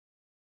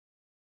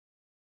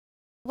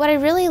What I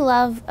really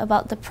love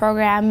about the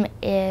program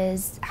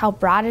is how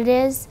broad it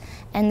is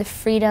and the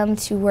freedom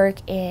to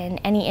work in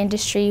any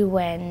industry.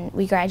 When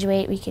we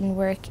graduate, we can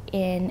work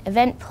in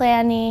event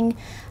planning,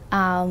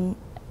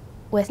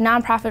 with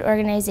nonprofit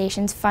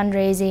organizations,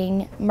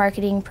 fundraising,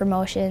 marketing,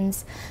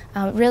 promotions.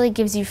 It really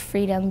gives you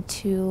freedom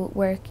to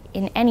work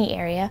in any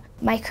area.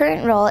 My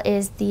current role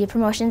is the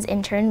promotions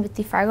intern with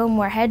the Fargo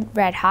Moorhead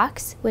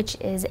Redhawks, which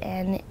is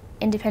an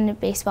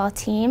independent baseball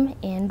team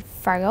in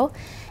Fargo.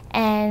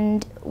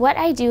 And what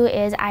I do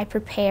is I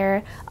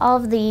prepare all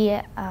of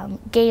the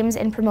games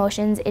and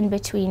promotions in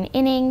between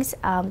innings,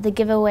 the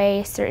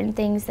giveaway, certain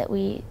things that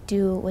we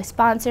do with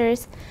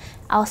sponsors.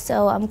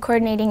 Also, I'm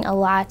coordinating a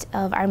lot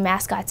of our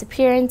mascots'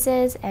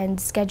 appearances and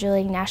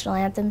scheduling national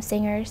anthem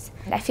singers.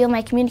 I feel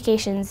my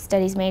communications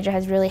studies major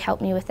has really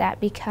helped me with that,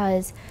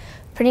 because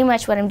pretty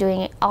much what I'm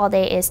doing all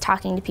day is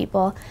talking to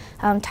people,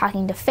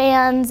 talking to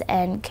fans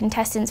and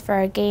contestants for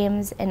our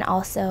games, and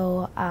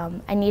also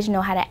I need to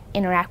know how to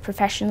interact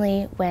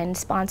professionally when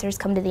sponsors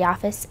come to the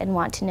office and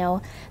want to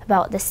know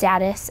about the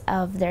status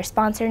of their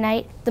sponsor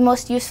night. The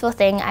most useful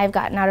thing I've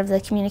gotten out of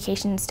the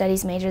communications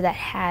studies major that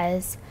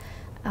has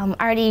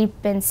already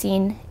been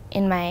seen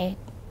in my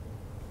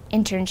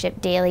internship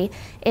daily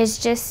is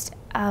just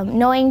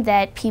knowing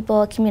that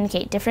people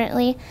communicate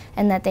differently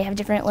and that they have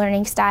different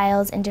learning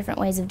styles and different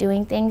ways of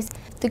doing things.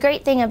 The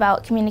great thing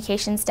about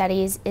communication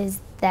studies is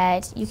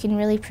that you can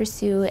really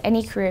pursue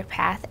any career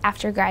path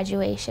after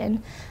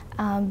graduation.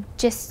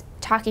 Just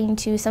talking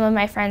to some of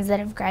my friends that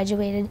have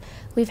graduated,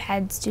 we've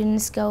had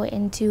students go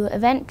into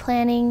event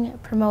planning,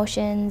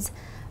 promotions,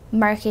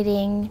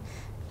 marketing,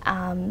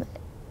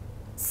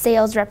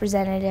 sales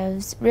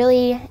representatives,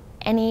 really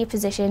any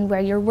position where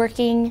you're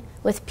working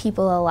with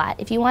people a lot.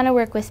 If you want to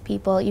work with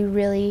people, you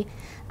really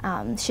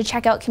should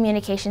check out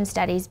communication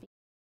studies.